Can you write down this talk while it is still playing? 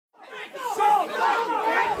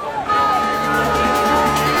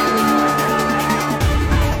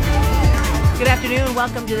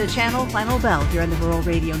welcome to the channel. Final bell here on the Rural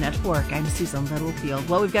Radio Network. I'm Susan Littlefield.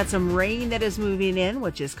 Well, we've got some rain that is moving in,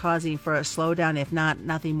 which is causing for a slowdown, if not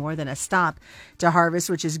nothing more than a stop to harvest,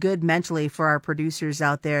 which is good mentally for our producers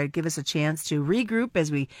out there. Give us a chance to regroup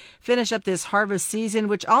as we finish up this harvest season,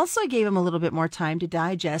 which also gave them a little bit more time to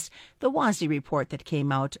digest the WASDE report that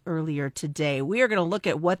came out earlier today. We are going to look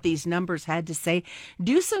at what these numbers had to say,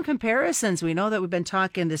 do some comparisons. We know that we've been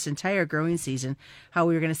talking this entire growing season how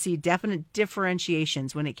we were going to see definite differentiations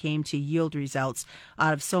when it came to yield results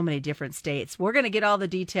out of so many different states. We're going to get all the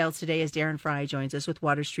details today as Darren Frye joins us with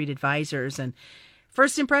Water Street Advisors. And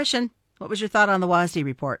first impression, what was your thought on the WASDE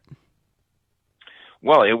report?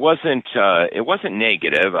 Well, it wasn't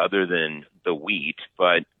negative other than the wheat,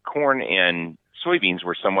 but corn and soybeans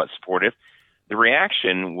were somewhat supportive. The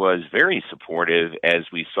reaction was very supportive as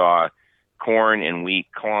we saw corn and wheat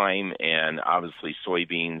climb, and obviously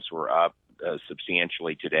soybeans were up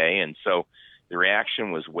substantially today. And so the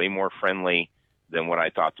reaction was way more friendly than what I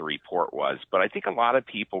thought the report was. But I think a lot of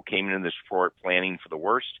people came into this report planning for the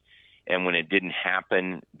worst, and when it didn't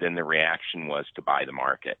happen, then the reaction was to buy the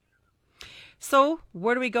market. So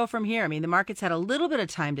where do we go from here? I mean, the market's had a little bit of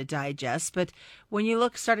time to digest, but when you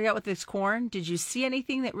started out with this corn, did you see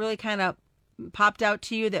anything that really kind of popped out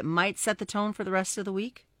to you that might set the tone for the rest of the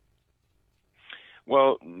week?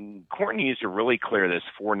 Well, corn needs to really clear this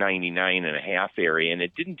 499.5 area, and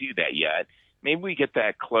it didn't do that yet. Maybe we get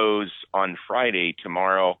that close on Friday,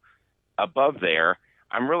 tomorrow, above there.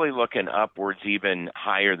 I'm really looking upwards even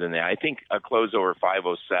higher than that. I think a close over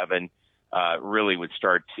 507 really would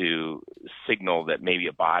start to signal that maybe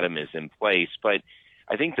a bottom is in place. But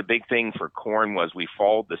I think the big thing for corn was we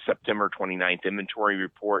followed the September 29th inventory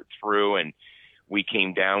report through, and we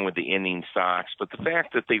came down with the ending stocks. But the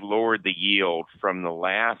fact that they lowered the yield from the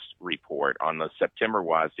last report on the September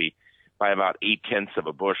WASDE by about 0.8 of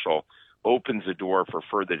a bushel opens the door for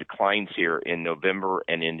further declines here in November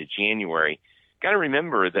and into January. Got to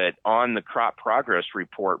remember that on the crop progress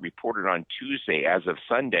report reported on Tuesday, as of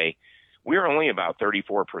Sunday, we're only about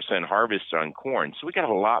 34% harvested on corn. So we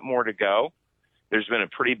got a lot more to go. There's been a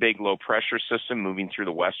pretty big low pressure system moving through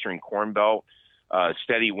the western corn belt.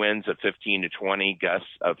 Steady winds of 15 to 20, gusts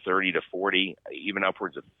of 30 to 40, even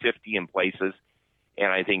upwards of 50 in places.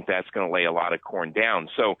 And I think that's going to lay a lot of corn down.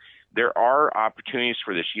 So there are opportunities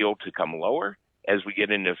for this yield to come lower as we get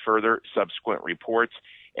into further subsequent reports.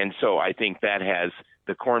 And so I think that has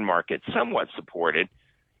the corn market somewhat supported,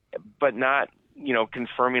 but not,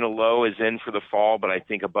 confirming a low is in for the fall. But I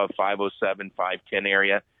think above 507, 510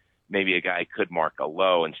 area, maybe a guy could mark a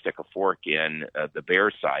low and stick a fork in the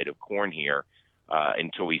bear side of corn here.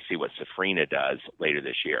 Until we see what Safrina does later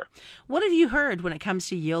this year. What have you heard when it comes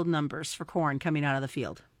to yield numbers for corn coming out of the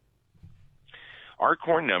field? Our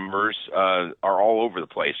corn numbers are all over the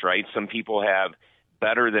place, right? Some people have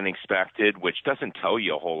better than expected, which doesn't tell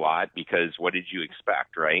you a whole lot because what did you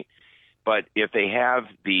expect, right? But if they have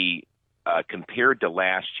the compared to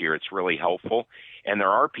last year, it's really helpful. And there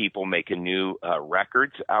are people making new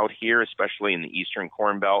records out here, especially in the eastern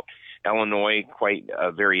corn belt. Illinois, quite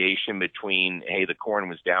a variation between, hey, the corn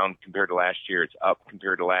was down compared to last year, it's up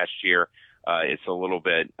compared to last year. It's a little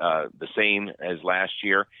bit the same as last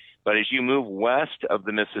year. But as you move west of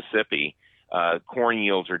the Mississippi, corn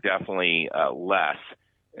yields are definitely less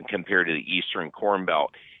compared to the eastern corn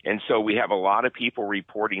belt. And so we have a lot of people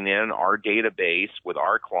reporting in our database with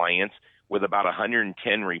our clients, with about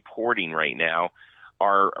 110 reporting right now,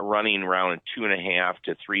 are running around 2.5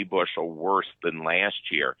 to 3 bushel worse than last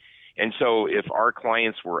year. And so if our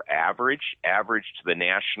clients were average to the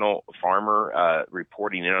national farmer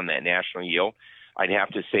reporting in on that national yield, I'd have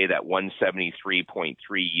to say that 173.3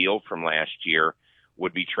 yield from last year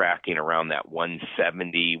would be tracking around that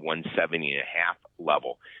 170 and a half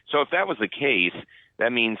level. So if that was the case,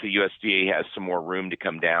 that means the USDA has some more room to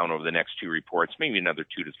come down over the next two reports, maybe another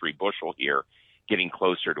 2 to 3 bushel here, getting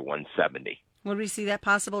closer to 170. Would we see that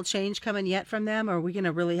possible change coming yet from them, or are we going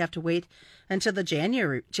to really have to wait until the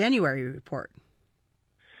January report?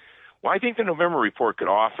 Well, I think the November report could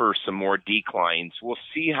offer some more declines. We'll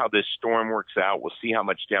see how this storm works out. We'll see how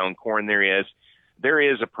much down corn there is. There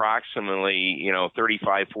is approximately,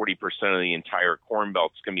 35, 40% of the entire corn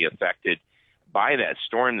belt is going to be affected by that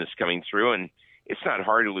storm that's coming through. And it's not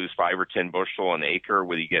hard to lose 5 or 10 bushel an acre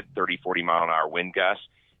when you get 30, 40 mile an hour wind gusts.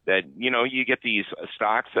 That, you get these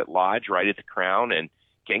stalks that lodge right at the crown and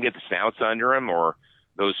can't get the snouts under them, or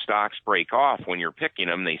those stalks break off when you're picking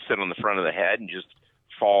them. They sit on the front of the head and just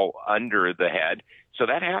fall under the head. So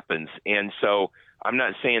that happens. And so I'm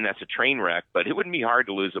not saying that's a train wreck, but it wouldn't be hard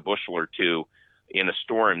to lose a bushel or two in a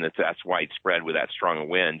storm that's widespread with that strong of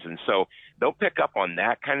winds. And so they'll pick up on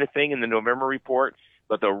that kind of thing in the November report.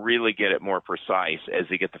 but they'll really get it more precise as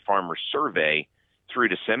they get the farmer survey through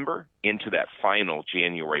December into that final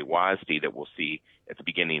January WASDE that we'll see at the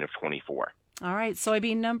beginning of 24. All right,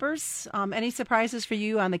 soybean numbers. Any surprises for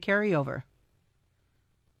you on the carryover?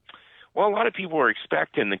 Well, a lot of people are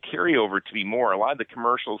expecting the carryover to be more. A lot of the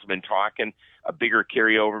commercials have been talking a bigger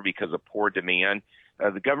carryover because of poor demand.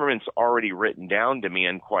 The government's already written down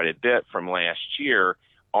demand quite a bit from last year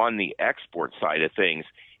on the export side of things.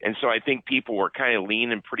 And so I think people were kind of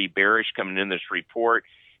lean and pretty bearish coming in this report.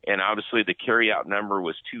 And obviously the carryout number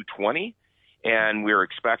was 220, and we were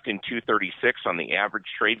expecting 236 on the average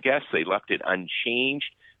trade guess. They left it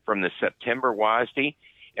unchanged from the September WASDE.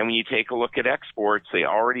 And when you take a look at exports, they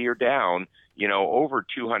already are down, over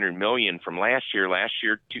 200 million from last year. Last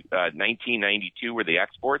year, 1992 were the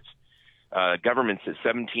exports. Government's at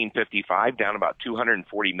 1755, down about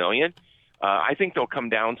 240 million. I think they'll come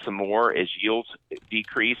down some more as yields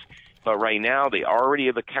decrease. But right now, they already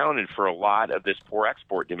have accounted for a lot of this poor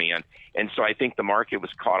export demand. And so I think the market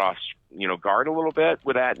was caught off, guard a little bit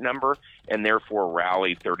with that number, and therefore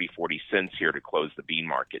rallied 30, 40 cents here to close the bean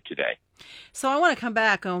market today. So I want to come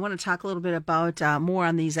back. I want to talk a little bit about more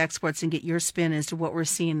on these exports and get your spin as to what we're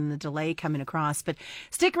seeing in the delay coming across. But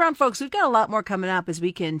stick around, folks. We've got a lot more coming up as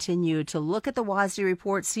we continue to look at the WASDE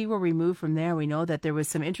report, see where we move from there. We know that there was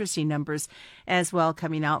some interesting numbers as well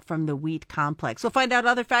coming out from the wheat complex. We'll find out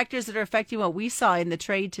other factors that are affecting what we saw in the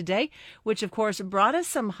trade today, which, of course, brought us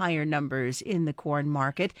some higher numbers in the corn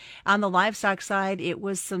market. On the livestock side, it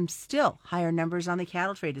was some still higher numbers on the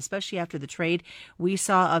cattle trade, especially after the trade we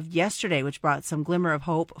saw of yesterday, which brought some glimmer of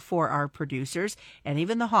hope for our producers. And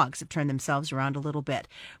even the hogs have turned themselves around a little bit.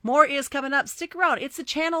 More is coming up. Stick around. It's the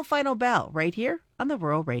Channel Final Bell right here on the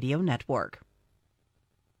Rural Radio Network.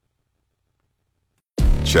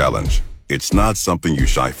 Challenge. It's not something you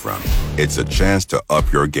shy from. It's a chance to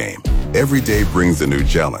up your game. Every day brings a new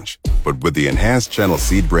challenge. But with the enhanced Channel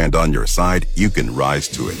Seed brand on your side, you can rise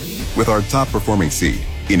to it. With our top-performing seed,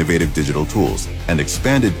 innovative digital tools, and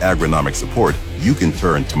expanded agronomic support, you can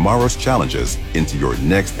turn tomorrow's challenges into your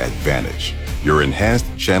next advantage. Your enhanced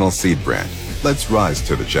Channel Seed brand. Let's rise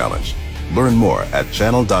to the challenge. Learn more at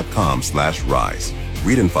channel.com/rise.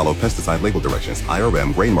 Read and follow pesticide label directions,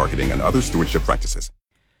 IRM, grain marketing, and other stewardship practices.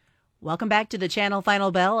 Welcome back to the Channel Final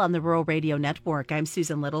Bell on the Rural Radio Network. I'm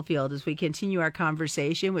Susan Littlefield as we continue our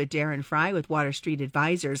conversation with Darren Frye with Water Street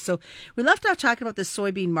Advisors. So we left off talking about the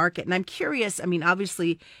soybean market, and I'm curious. I mean,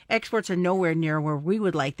 obviously, exports are nowhere near where we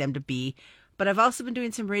would like them to be, but I've also been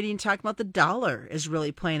doing some reading talking about the dollar is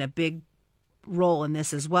really playing a big role in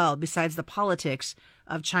this as well, besides the politics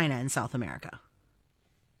of China and South America.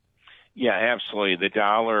 Yeah, absolutely. The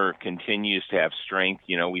dollar continues to have strength.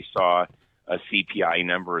 We saw a CPI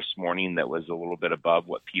number this morning that was a little bit above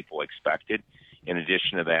what people expected. In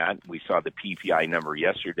addition to that, we saw the PPI number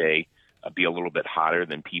yesterday be a little bit hotter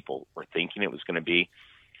than people were thinking it was going to be.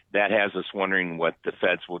 That has us wondering what the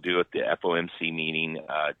Feds will do at the FOMC meeting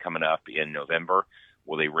coming up in November.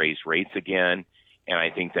 Will they raise rates again? And I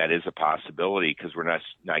think that is a possibility because we're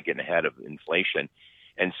not getting ahead of inflation.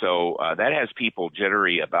 And so that has people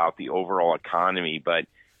jittery about the overall economy. But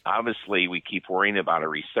obviously, we keep worrying about a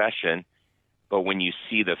recession. But when you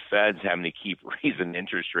see the Feds having to keep raising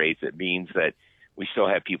interest rates, it means that we still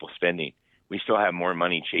have people spending. We still have more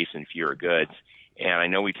money chasing fewer goods. And I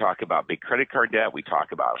know we talk about big credit card debt. We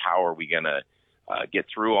talk about how are we going to get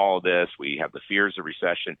through all of this. We have the fears of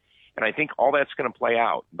recession. And I think all that's going to play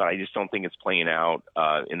out. But I just don't think it's playing out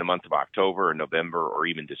in the month of October or November or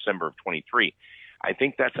even December of 23. I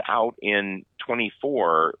think that's out in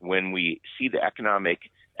 24 when we see the economic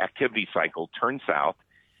activity cycle turn south.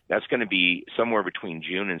 That's going to be somewhere between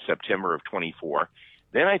June and September of 24.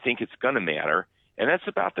 Then I think it's going to matter. And that's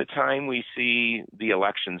about the time we see the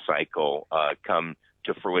election cycle come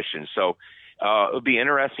to fruition. So it'll be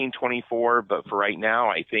interesting 24, but for right now,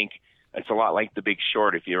 I think it's a lot like The Big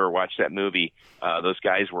Short. If you ever watched that movie, those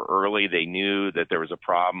guys were early. They knew that there was a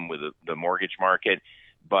problem with the mortgage market.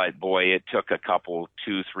 But, boy, it took a couple,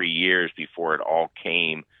 2-3 years before it all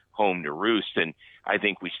came home to roost. And I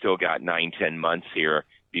think we still got 9-10 months here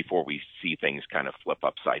before we see things kind of flip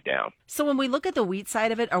upside down. So when we look at the wheat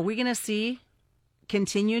side of it, are we going to see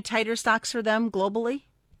continued tighter stocks for them globally?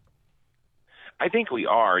 I think we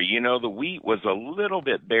are. The wheat was a little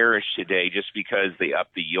bit bearish today just because they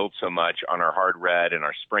upped the yield so much on our hard red and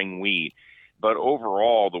our spring wheat. But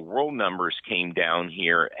overall, the world numbers came down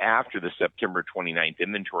here after the September 29th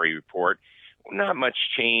inventory report. Not much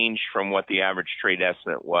change from what the average trade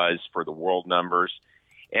estimate was for the world numbers.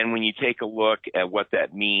 And when you take a look at what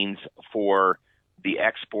that means for the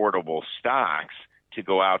exportable stocks to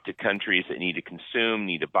go out to countries that need to consume,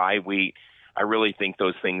 need to buy wheat, I really think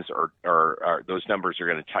those things are those numbers are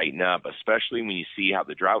going to tighten up, especially when you see how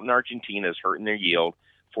the drought in Argentina is hurting their yield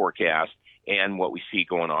forecast and what we see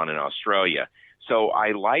going on in Australia. So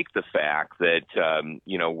I like the fact that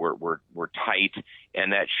we're tight,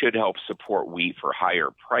 and that should help support wheat for higher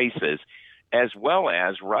prices, as well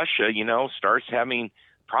as Russia, starts having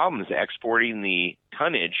problems exporting the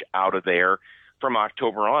tonnage out of there from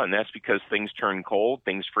October on. That's because things turn cold,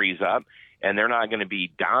 things freeze up, and they're not going to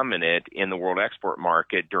be dominant in the world export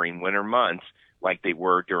market during winter months like they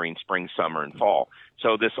were during spring, summer, and fall.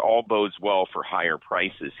 So this all bodes well for higher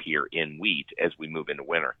prices here in wheat as we move into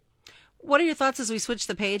winter. What are your thoughts as we switch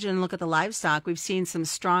the page and look at the livestock? We've seen some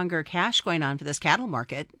stronger cash going on for this cattle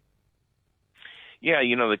market. Yeah,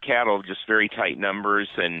 the cattle, just very tight numbers,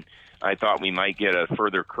 and I thought we might get a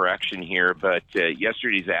further correction here, but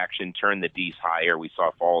yesterday's action turned the D's higher. We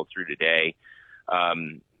saw follow through today.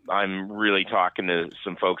 I'm really talking to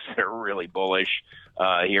some folks that are really bullish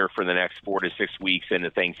here for the next 4 to 6 weeks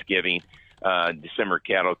into Thanksgiving. December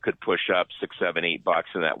cattle could push up $6, $7, $8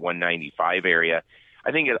 in that 195 area.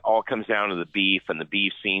 I think it all comes down to the beef, and the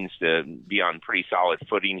beef seems to be on pretty solid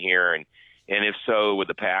footing here. And if so, with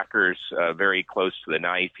the Packers very close to the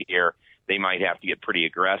knife here, they might have to get pretty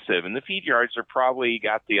aggressive. And the feed yards are probably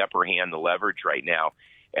got the upper hand, the leverage right now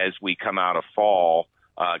as we come out of fall,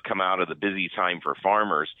 come out of the busy time for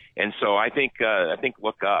farmers. And so I think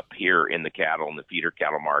look up here in the cattle and the feeder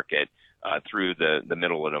cattle market through the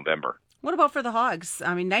middle of November. What about for the hogs?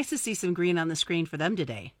 I mean, nice to see some green on the screen for them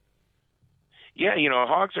today. Yeah,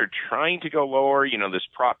 hogs are trying to go lower. This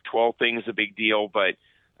Prop 12 thing is a big deal, but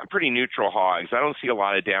I'm pretty neutral hogs. I don't see a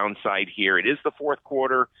lot of downside here. It is the fourth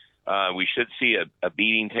quarter. We should see a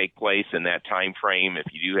beating take place in that time frame if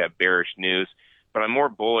you do have bearish news. But I'm more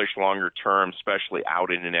bullish longer term, especially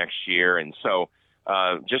out into next year. And so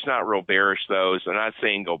just not real bearish those. I'm not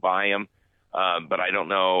saying go buy them, but I don't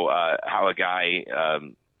know how a guy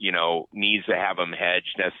needs to have them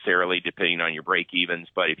hedged necessarily, depending on your break evens.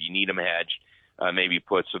 But if you need them hedged, maybe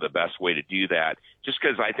puts are the best way to do that, just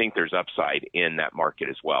because I think there's upside in that market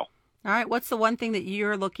as well. All right. What's the one thing that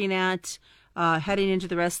you're looking at heading into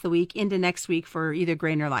the rest of the week, into next week for either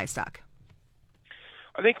grain or livestock?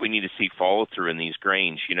 I think we need to see follow through in these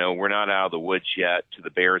grains. We're not out of the woods yet to the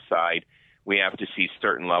bear side. We have to see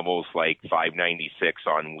certain levels like 596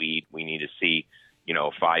 on wheat. We need to see,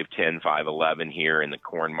 510, 511 here in the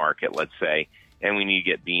corn market, let's say, and we need to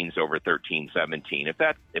get beans over 1317. If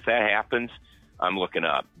that happens, I'm looking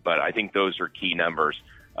up, but I think those are key numbers.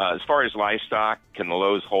 As far as livestock, can the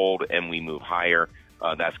lows hold and we move higher?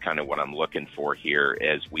 That's kind of what I'm looking for here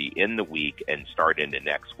as we end the week and start into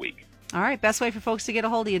next week. All right. Best way for folks to get a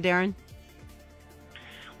hold of you, Darren?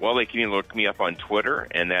 Well, they can look me up on Twitter,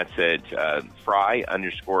 and that's at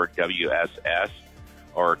Frye_WSS,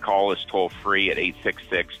 or call us toll free at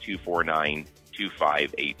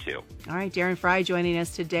 866-249-2582. All right, Darren Frye joining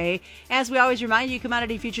us today. As we always remind you,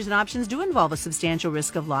 commodity futures and options do involve a substantial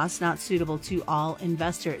risk of loss, not suitable to all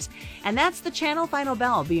investors. And that's the Channel Final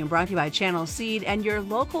Bell, being brought to you by Channel Seed and your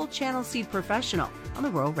local Channel Seed professional on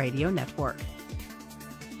the Rural Radio Network.